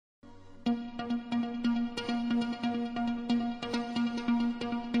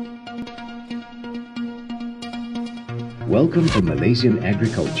Welcome to Malaysian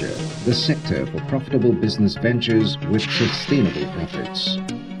agriculture, the sector for profitable business ventures with sustainable profits.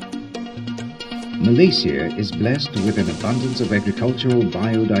 Malaysia is blessed with an abundance of agricultural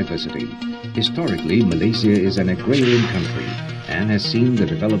biodiversity. Historically, Malaysia is an agrarian country and has seen the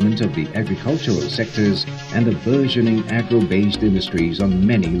development of the agricultural sectors and the burgeoning agro-based industries on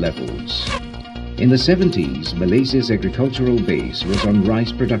many levels. In the 70s, Malaysia's agricultural base was on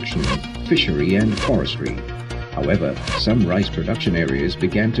rice production, fishery and forestry. However, some rice production areas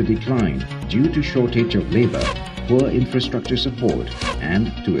began to decline due to shortage of labor, poor infrastructure support,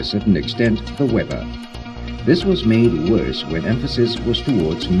 and, to a certain extent, the weather. This was made worse when emphasis was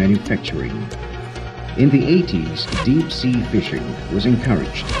towards manufacturing. In the 80s, deep-sea fishing was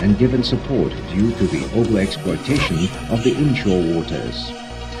encouraged and given support due to the overexploitation of the inshore waters.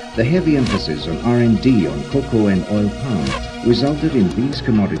 The heavy emphasis on R&D on cocoa and oil palm resulted in these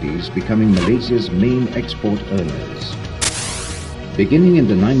commodities becoming Malaysia's main export earners. Beginning in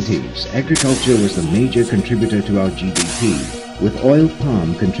the 90s, agriculture was the major contributor to our GDP, with oil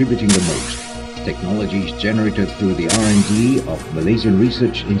palm contributing the most. Technologies generated through the R&D of Malaysian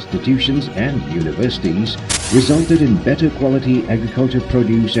research institutions and universities resulted in better quality agriculture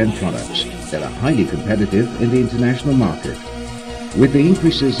produce and products that are highly competitive in the international market. With the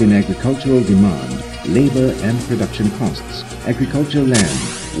increases in agricultural demand, labor and production costs, agricultural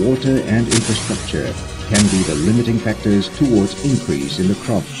land, water and infrastructure can be the limiting factors towards increase in the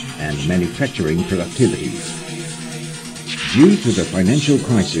crop and manufacturing productivity. Due to the financial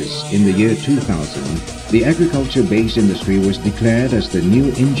crisis in the year 2000, the agriculture-based industry was declared as the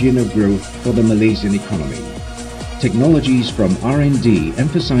new engine of growth for the Malaysian economy. Technologies from R&D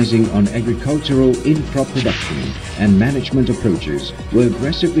emphasizing on agricultural in-crop production and management approaches were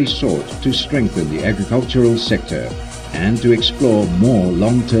aggressively sought to strengthen the agricultural sector and to explore more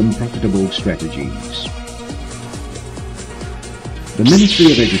long-term profitable strategies. The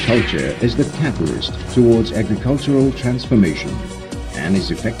Ministry of Agriculture is the catalyst towards agricultural transformation and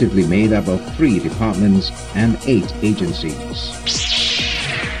is effectively made up of 3 departments and 8 agencies.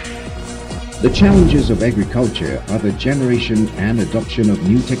 The challenges of agriculture are the generation and adoption of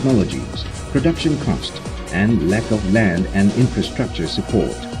new technologies, production cost, and lack of land and infrastructure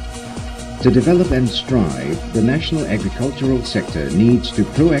support. To develop and strive, the national agricultural sector needs to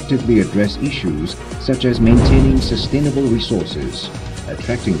proactively address issues such as maintaining sustainable resources,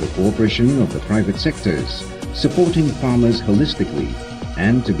 attracting the cooperation of the private sectors, supporting farmers holistically,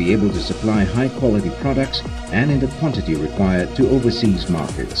 and to be able to supply high-quality products and in the quantity required to overseas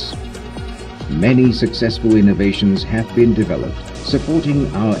markets. Many successful innovations have been developed,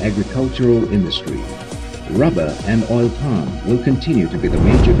 supporting our agricultural industry. Rubber and oil palm will continue to be the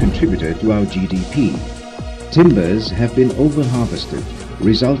major contributor to our GDP. Timbers have been over-harvested,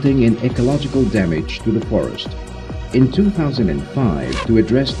 resulting in ecological damage to the forest. In 2005, to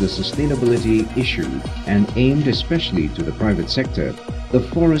address the sustainability issue and aimed especially to the private sector, the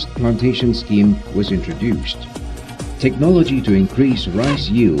Forest Plantation Scheme was introduced. Technology to increase rice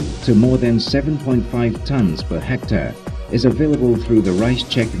yield to more than 7.5 tons per hectare is available through the Rice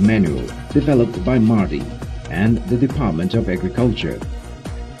Check Manual developed by MAHA and the Department of Agriculture.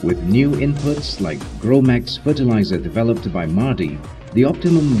 With new inputs like Gromax fertilizer developed by MAHA, the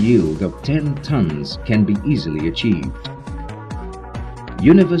optimum yield of 10 tons can be easily achieved.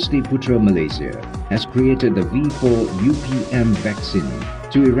 University Putra Malaysia has created the V4 UPM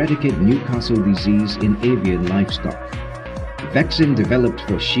vaccine to eradicate Newcastle disease in avian livestock. Vaccine developed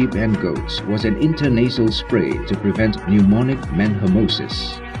for sheep and goats was an intranasal spray to prevent pneumonic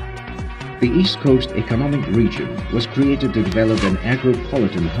menhamosis. The East Coast Economic Region was created to develop an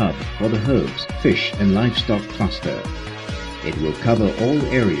agropolitan hub for the herbs, fish and livestock cluster. It will cover all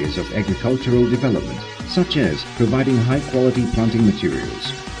areas of agricultural development, such as providing high-quality planting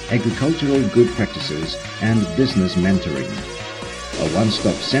materials, agricultural good practices, and business mentoring. A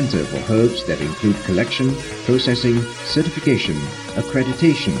one-stop center for herbs that include collection, processing, certification,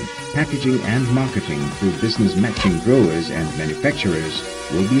 accreditation, packaging and marketing through business matching growers and manufacturers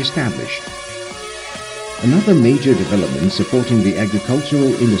will be established. Another major development supporting the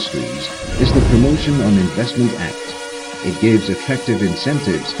agricultural industries is the Promotion on Investment Act. It gives attractive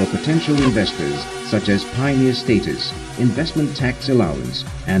incentives for potential investors such as pioneer status, investment tax allowance,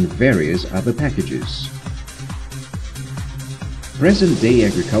 and various other packages. Present-day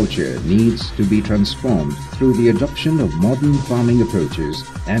agriculture needs to be transformed through the adoption of modern farming approaches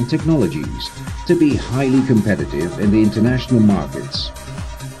and technologies to be highly competitive in the international markets.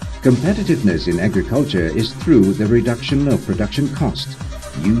 Competitiveness in agriculture is through the reduction of production cost,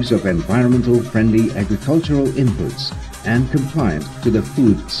 use of environmental-friendly agricultural inputs, and compliant to the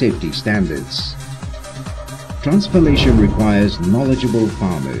food safety standards. Transformation requires knowledgeable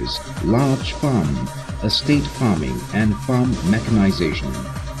farmers, large farm, estate farming and farm mechanization.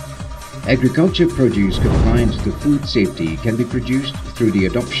 Agriculture produce compliant to food safety can be produced through the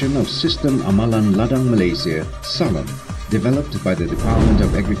adoption of Sistem Amalan Ladang Malaysia (SALAM), developed by the Department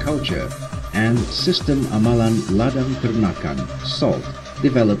of Agriculture, and Sistem Amalan Ladang Peternakan (SALT),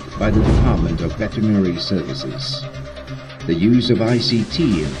 developed by the Department of Veterinary Services. The use of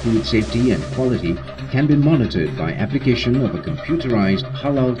ICT in food safety and quality can be monitored by application of a computerized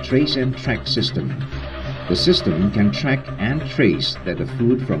halal trace and track system. The system can track and trace that the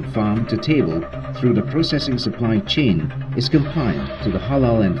food from farm to table through the processing supply chain is compliant to the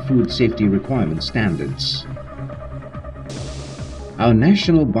halal and food safety requirement standards. Our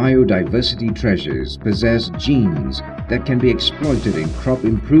national biodiversity treasures possess genes that can be exploited in crop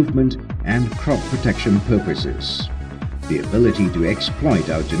improvement and crop protection purposes. The ability to exploit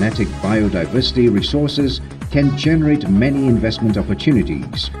our genetic biodiversity resources can generate many investment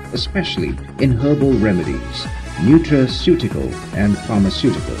opportunities, especially in herbal remedies, nutraceutical and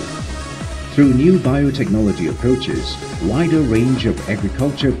pharmaceutical. Through new biotechnology approaches, wider range of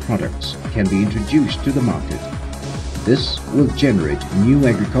agriculture products can be introduced to the market. This will generate new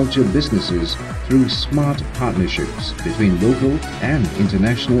agriculture businesses through smart partnerships between local and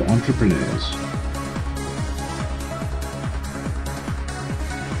international entrepreneurs.